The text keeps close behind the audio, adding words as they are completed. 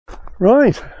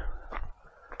Right.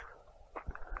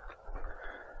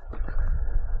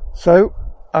 So,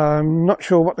 I'm not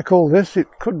sure what to call this. It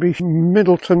could be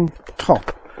Middleton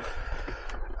Top.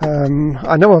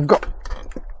 I know I've got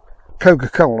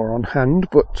Coca-Cola on hand,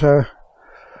 but a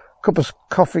cup of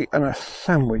coffee and a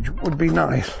sandwich would be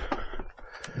nice.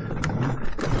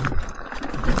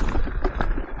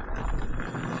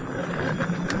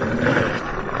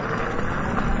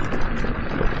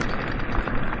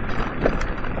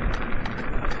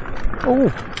 Oh,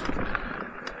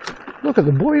 look at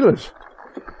the boilers.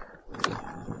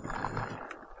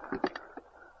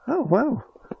 Oh, wow.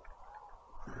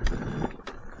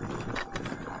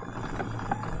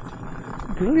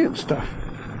 Brilliant stuff.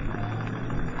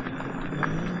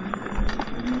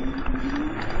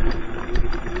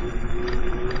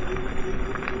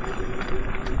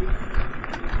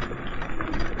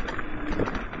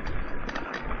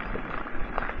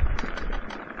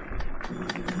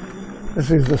 This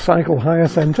is the Cycle Hire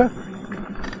Centre.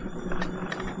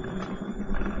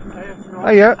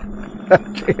 Hiya.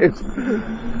 Cheers.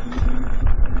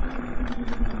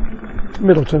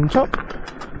 Middleton Top.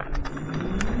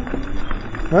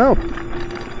 Well,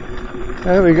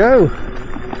 there we go.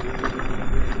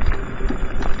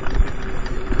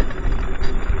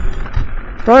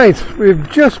 Right, we've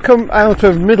just come out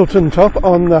of Middleton Top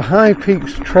on the High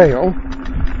Peaks Trail,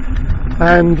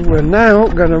 and we're now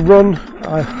going to run,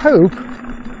 I hope,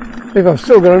 if I've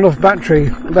still got enough battery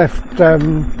left.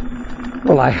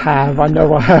 Well, I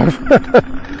know I have.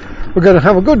 We're going to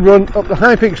have a good run up the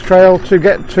High Peaks Trail to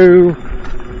get to,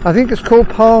 I think it's called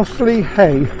Parsley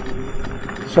Hay.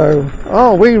 So,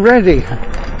 are we ready?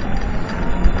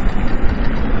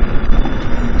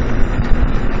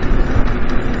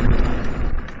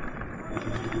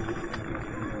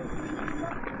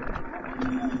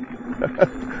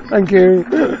 Thank you.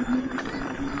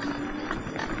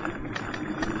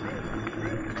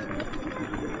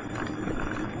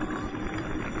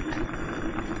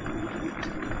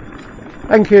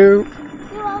 Thank you.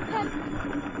 You're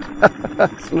welcome.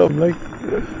 That's lovely.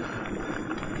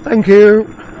 Thank you.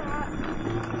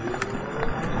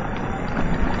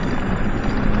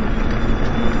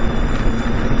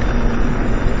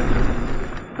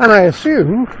 And I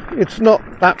assume it's not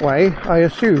that way. I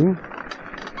assume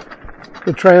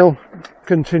the trail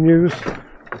continues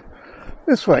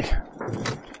this way.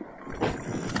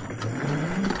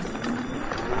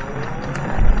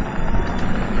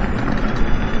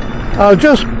 I'll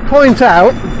just point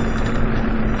out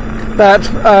that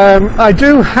I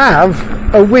do have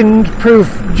a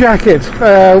windproof jacket,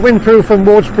 windproof and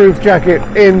waterproof jacket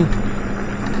in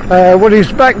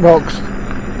Woody's back box.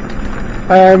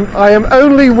 I am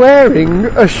only wearing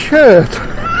a shirt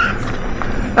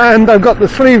and I've got the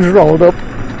sleeves rolled up,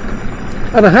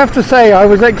 and I have to say I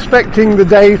was expecting the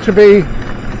day to be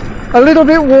a little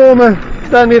bit warmer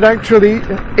than it actually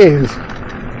is.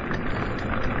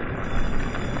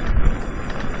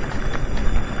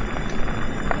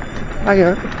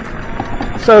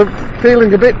 So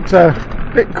feeling a bit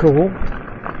cool.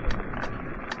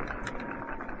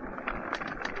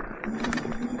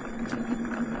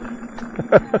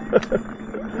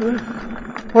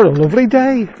 What a lovely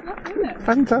day!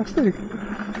 Fantastic.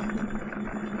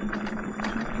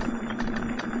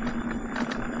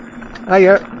 Oh,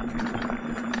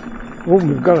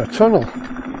 we've got a tunnel.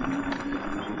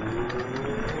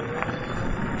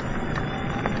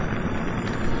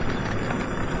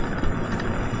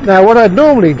 Now, what I'd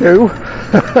normally do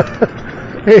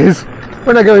is,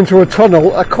 when I go into a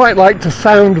tunnel, I quite like to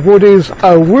sound Woody's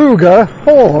awooga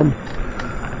horn,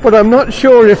 but I'm not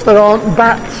sure if there aren't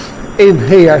bats in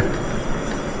here.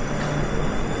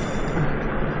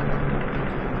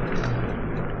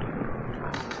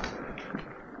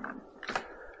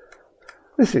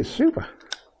 This is super.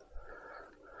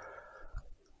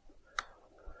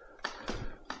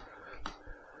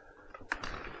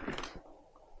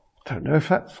 Don't know if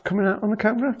that's coming out on the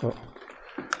camera, but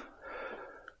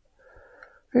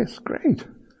it's great.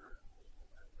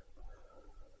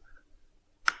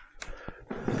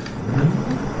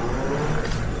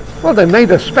 Well, they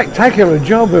made a spectacular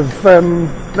job of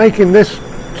making this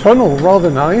tunnel rather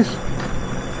nice.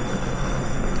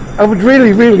 I would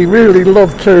really, really, really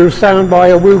love to sound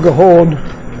my awooga horn.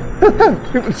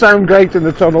 It would sound great in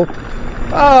the tunnel.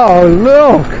 Oh,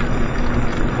 look!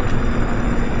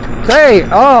 They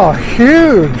are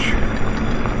huge!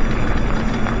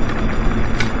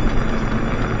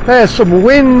 There's some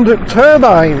wind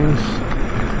turbines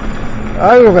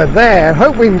over there.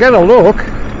 Hope we can get a look.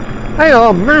 They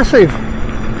are massive.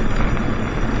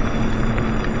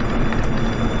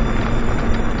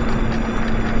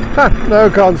 No,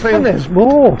 can't see. And there's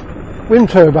more. wind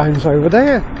turbines over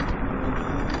there.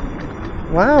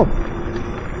 Wow.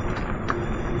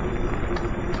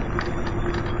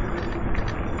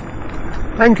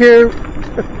 Thank you.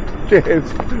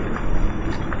 Cheers.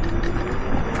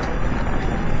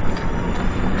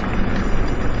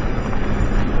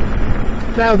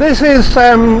 Now this is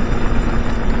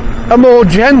a more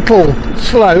gentle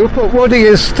slope, but Woody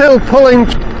is still pulling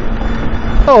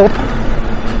up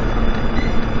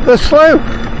the slope.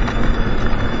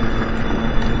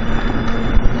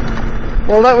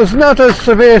 Well, that was not as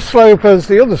severe slope as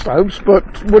the other slopes,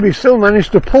 but Woody still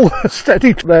managed to pull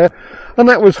steady there, and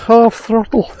that was half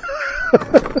throttle.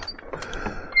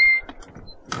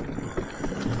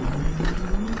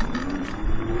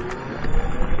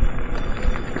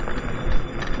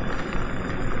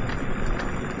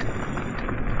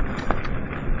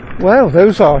 Wow,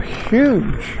 those are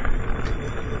huge.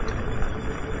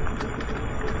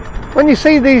 When you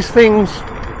see these things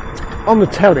on the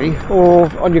telly or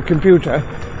on your computer,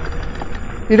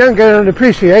 you don't get an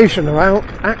appreciation of how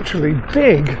actually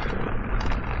big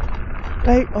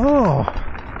they are.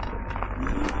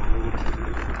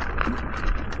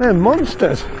 They're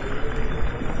monsters.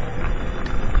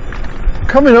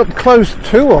 Coming up close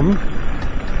to them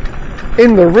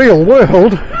in the real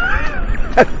world,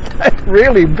 they're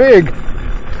really big.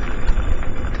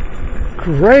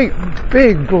 Great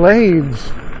big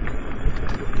blades.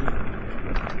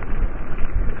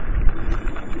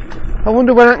 I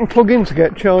wonder when I can plug in to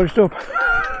get charged up.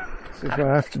 This is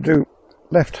where I have to do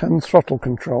left-hand throttle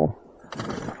control.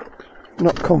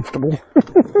 Not comfortable,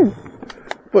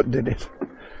 but did it.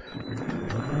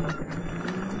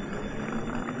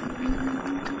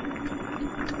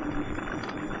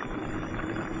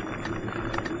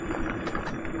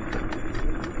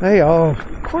 They are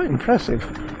quite impressive.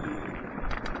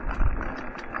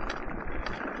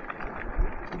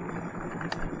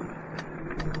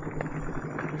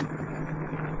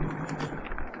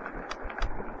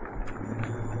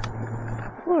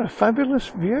 What a fabulous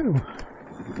view.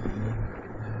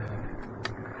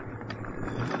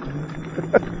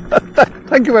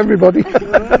 Thank you, everybody.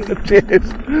 Cheers.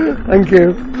 Thank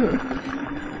you.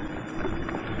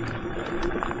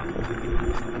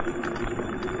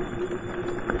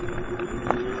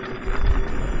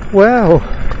 Well,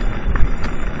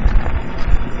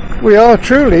 we are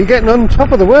truly getting on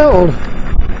top of the world.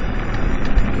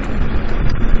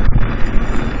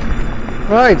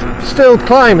 Right, still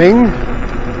climbing,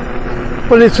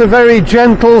 but it's a very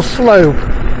gentle slope.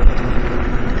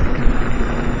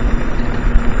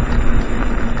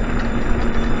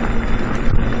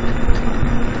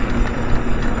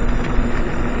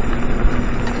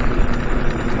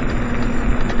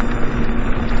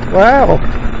 Wow,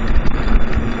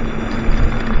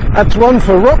 that's one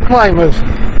for rock climbers.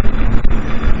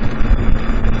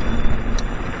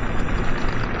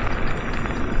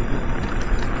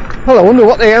 Well, I wonder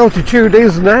what the altitude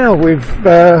is now.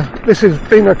 This has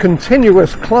been a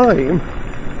continuous climb.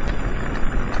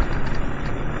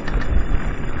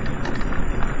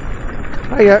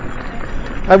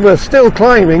 And we're still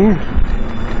climbing.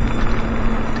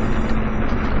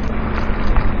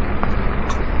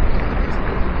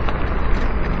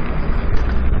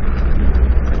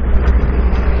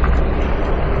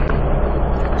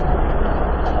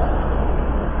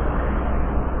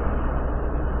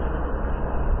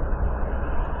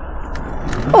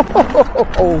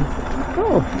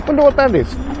 Oh, wonder what that is.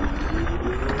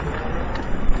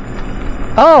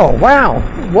 Oh, wow.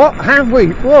 What have we?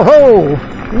 Whoa,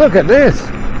 look at this.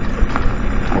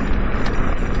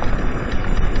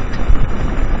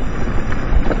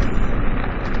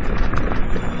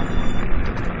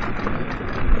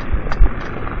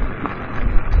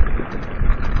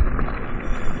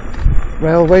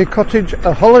 Railway cottage,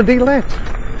 a holiday let.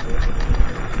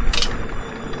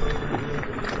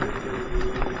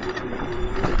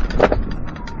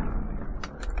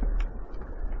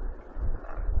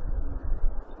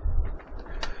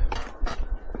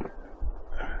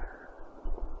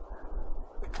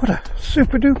 What a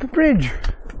super duper bridge.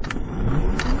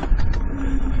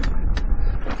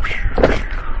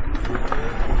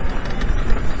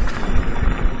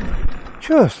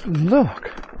 Just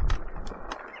look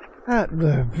at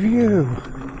the view.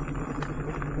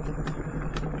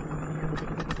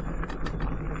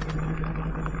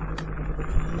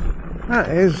 That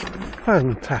is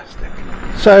fantastic.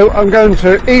 So I'm going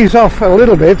to ease off a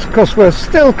little bit because we're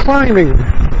still climbing.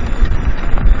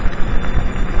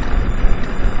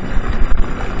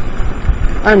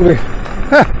 And we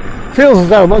feels as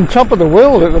though I'm on top of the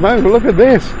world at the moment. Look at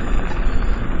this.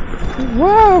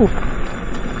 Wow.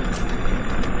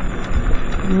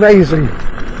 Amazing.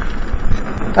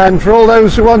 And for all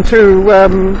those who want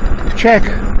to check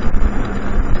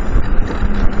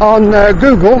on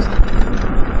Google,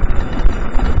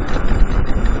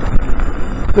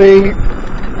 the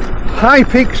High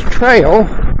Peaks Trail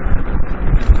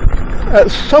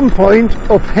at some point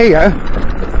up here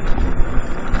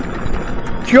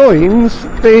joins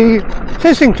the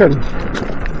Tissington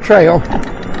Trail,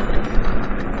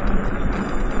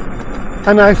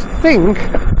 and I think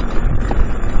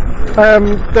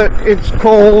that it's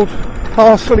called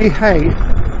Parsley Hay.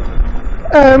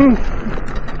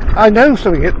 I know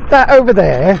something. That over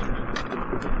there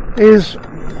is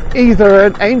either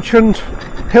an ancient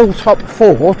hilltop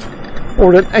fort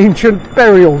or an ancient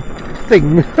burial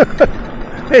thing.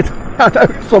 I know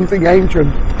it's something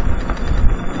ancient.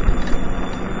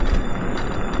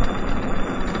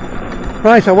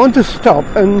 Right, I want to stop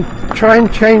and try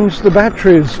and change the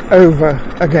batteries over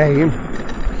again.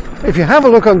 If you have a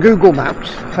look on Google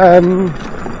Maps,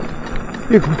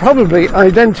 you can probably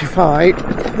identify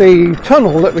the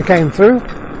tunnel that we came through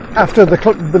after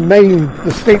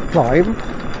the steep climb.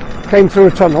 Came through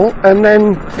a tunnel, and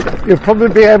then you'll probably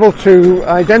be able to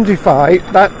identify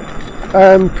that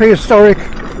prehistoric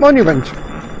monument.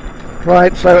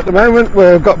 Right, so at the moment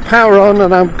we've got power on,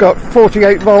 and I've got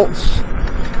 48 volts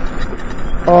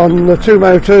on the two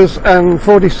motors and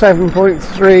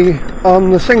 47.3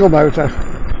 on the single motor.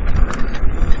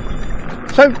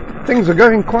 So things are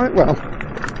going quite well.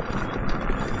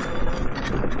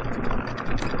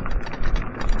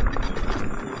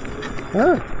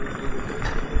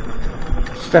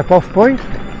 Step off point,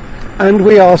 and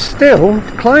we are still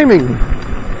climbing.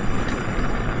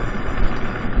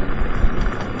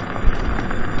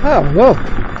 Oh look,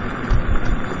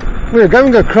 we're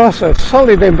going across a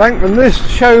solid embankment. This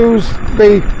shows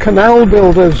the canal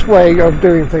builders' way of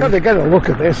doing things. Got to get a look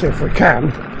at this if we can.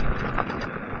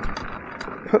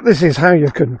 But this is how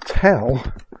you can tell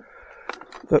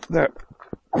that the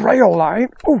rail line,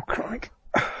 oh crikey,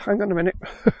 hang on a minute.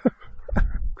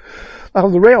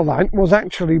 The rail line was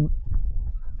actually,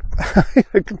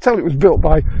 I can tell it was built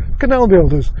by canal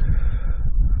builders.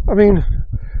 I mean,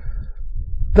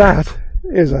 that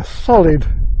is a solid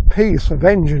piece of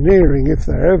engineering if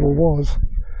there ever was.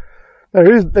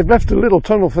 They've left a little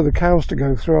tunnel for the cows to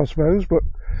go through, I suppose, but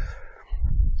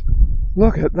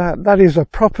look at that. That is a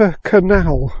proper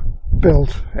canal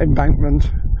built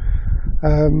embankment,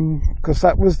 because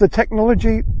that was the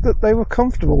technology that they were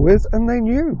comfortable with and they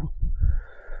knew.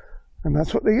 And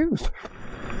that's what they used.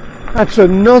 That's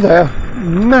another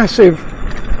massive,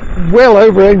 well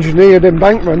over-engineered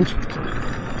embankment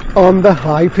on the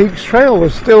High Peaks Trail. We're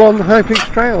still on the High Peaks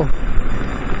Trail.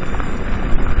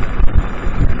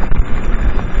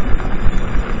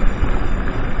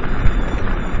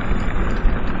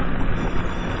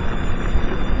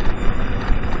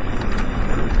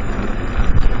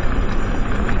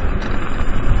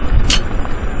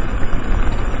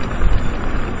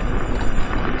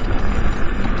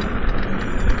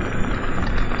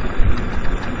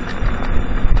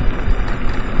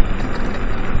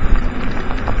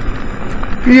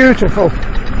 Beautiful.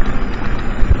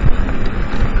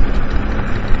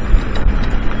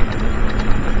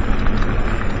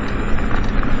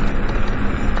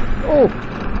 Oh.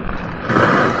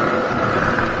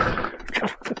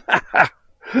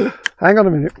 Hang on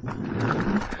a minute.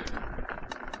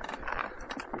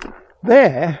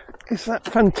 There is that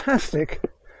fantastic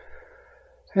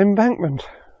embankment.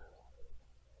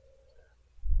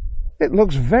 It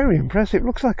looks very impressive. It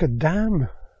looks like a dam.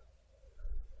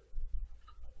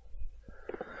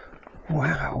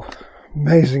 Wow,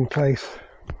 amazing place.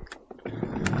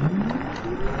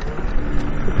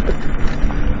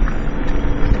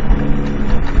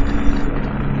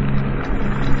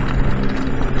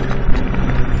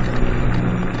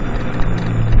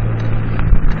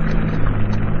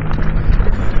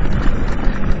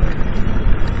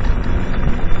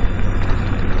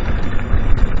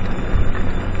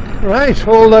 Right,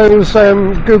 all those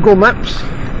Google Maps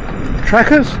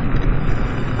trackers.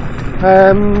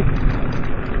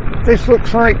 This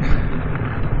looks like,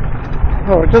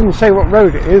 oh, it doesn't say what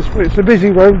road it is, but it's a busy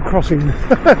road crossing.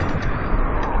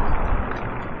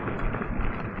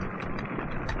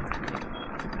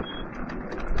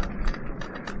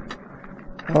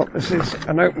 Oh, this is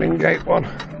an opening gate one.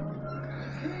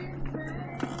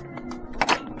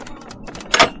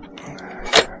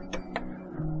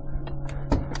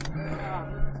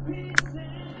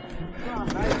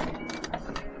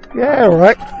 Yeah, all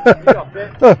right.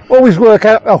 Always work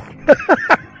out. Oh.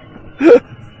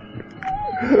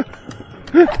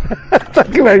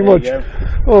 Thank you very much.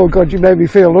 Oh God, you made me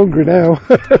feel hungry now.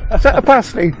 Is that a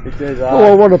pasty? It is.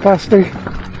 Oh, I want a pasty.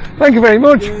 Thank you very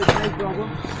much. No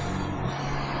problem.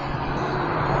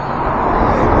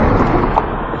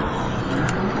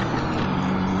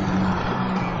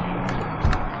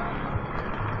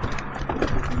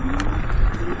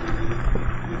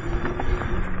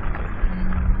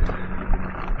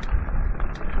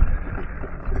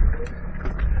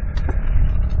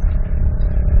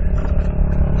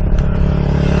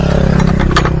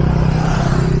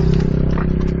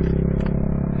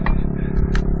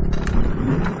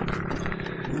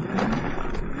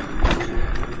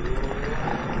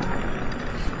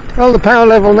 Well, the power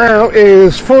level now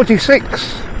is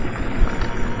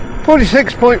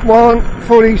 46.1,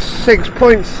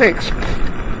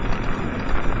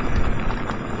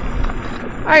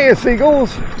 46.6. Hiya,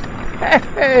 seagulls.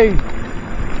 Hey!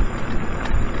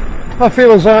 I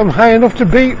feel as though I'm high enough to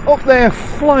be up there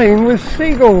flying with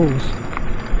seagulls.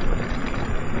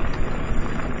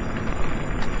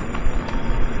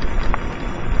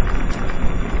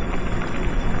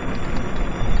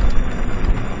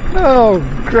 Oh,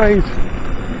 great.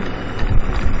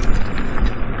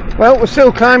 Well, we're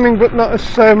still climbing, but not as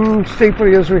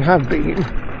steeply as we have been.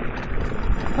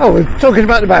 Oh, we're talking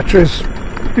about the batteries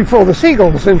before the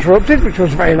seagulls interrupted, which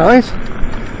was very nice.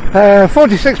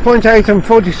 46.8 and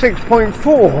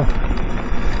 46.4.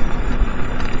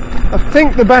 I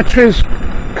think the batteries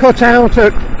cut out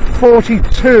at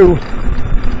 42.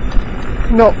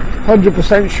 Not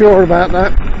 100% sure about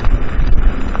that.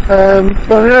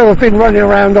 But I know I've been running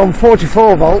around on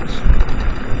 44 volts,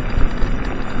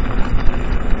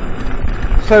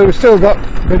 so we've still got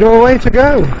a bit of a way to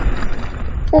go.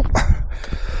 Oh,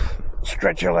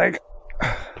 stretch your leg.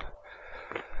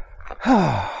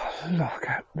 Oh, look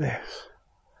at this.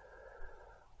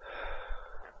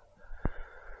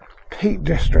 Peak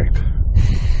District.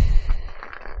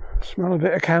 Smell a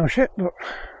bit of cow shit, but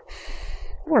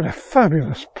what a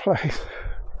fabulous place.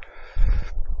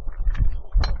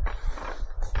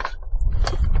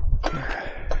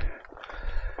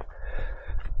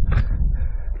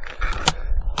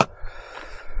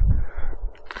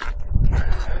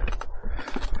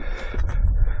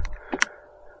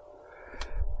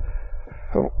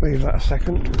 Oh, leave that a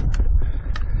second.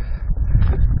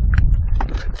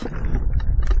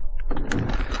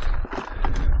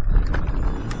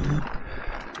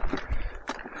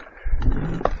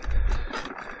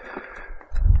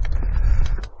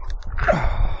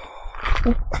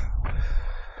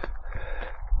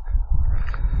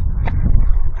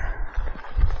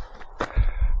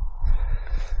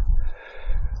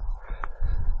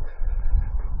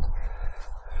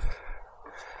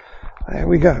 There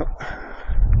we go.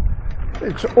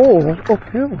 It's all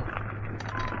uphill.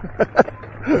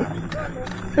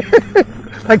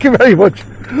 Thank you very much.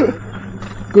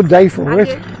 Good day for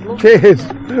it. Cheers.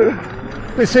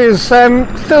 This is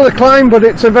still a climb, but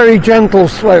it's a very gentle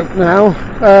slope now.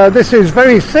 This is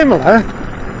very similar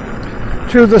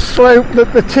to the slope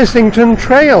that the Tissington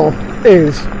Trail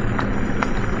is,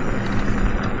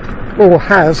 or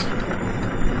has.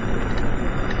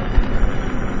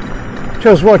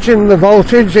 Just watching the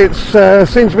voltage, it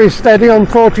seems to be steady on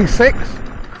 46.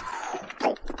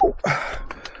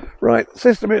 Right,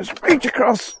 system is reach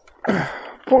across,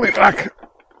 pull it back,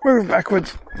 move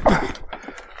backwards,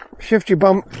 shift your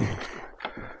bump,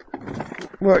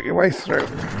 work your way through,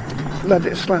 let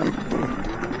it slam.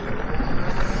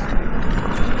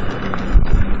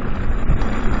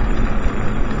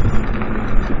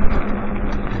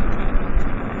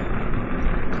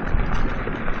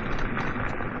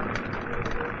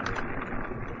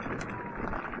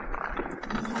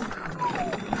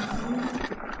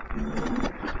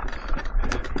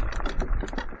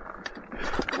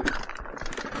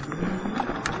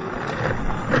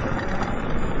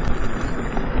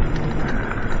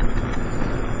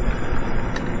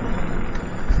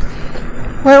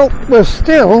 Well, we're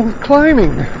still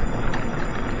climbing.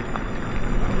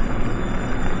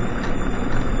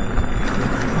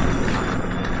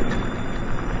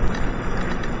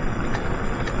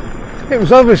 It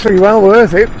was obviously well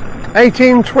worth it.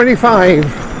 1825.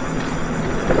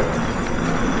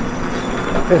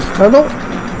 This tunnel.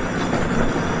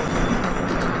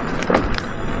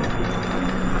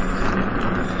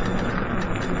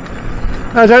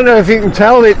 I don't know if you can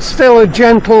tell, it's still a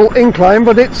gentle incline,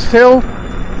 but it's still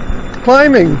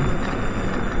climbing.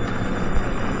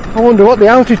 I wonder what the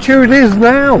altitude is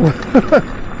now.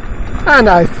 And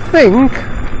I think,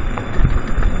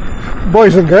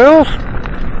 boys and girls,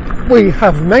 we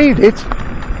have made it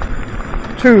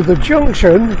to the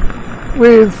junction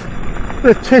with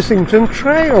the Tissington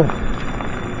Trail.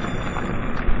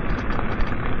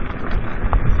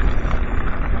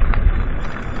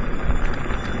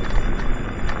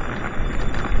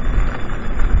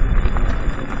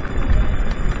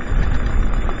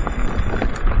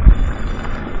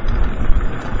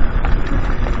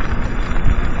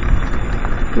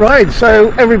 Right,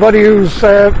 so everybody who's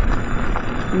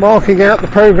marking out the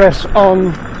progress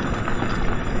on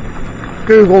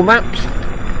Google Maps,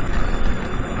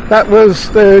 that was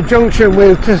the junction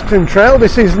with Tissington Trail.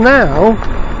 This is now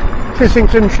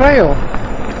Tissington Trail,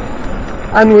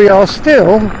 and we are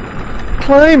still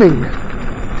climbing.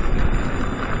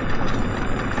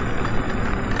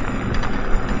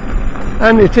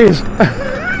 And it is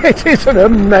it is an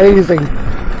amazing,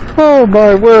 oh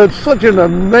my word, such an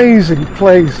amazing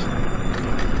place.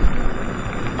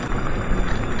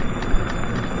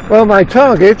 Well, my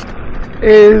target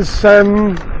is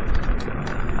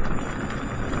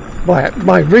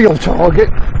my real target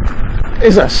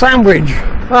is a sandwich.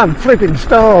 I'm flipping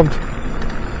starved.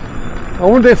 I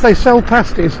wonder if they sell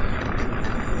pasties.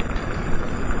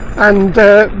 And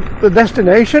the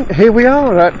destination, here we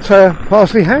are at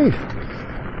Parsley Hay.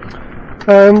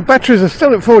 Batteries are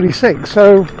still at 46,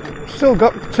 so still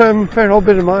got a fair old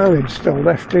bit of mileage still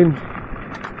left in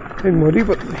Woody,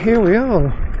 but here we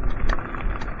are.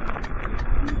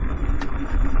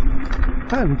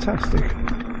 Fantastic.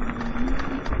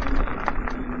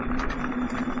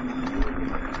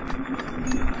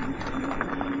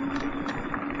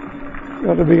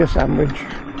 Got to be a sandwich.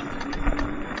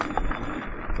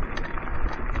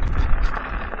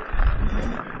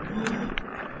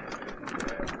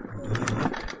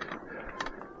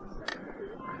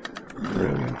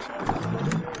 Brilliant.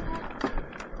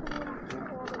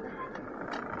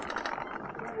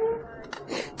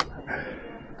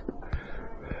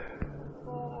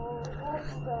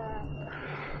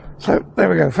 So there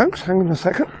we go, folks. Hang on a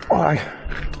second while I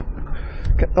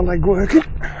get the leg working.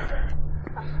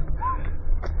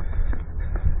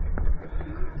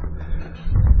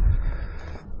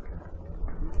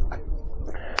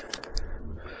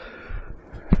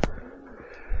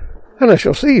 And I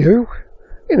shall see you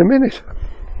in a minute.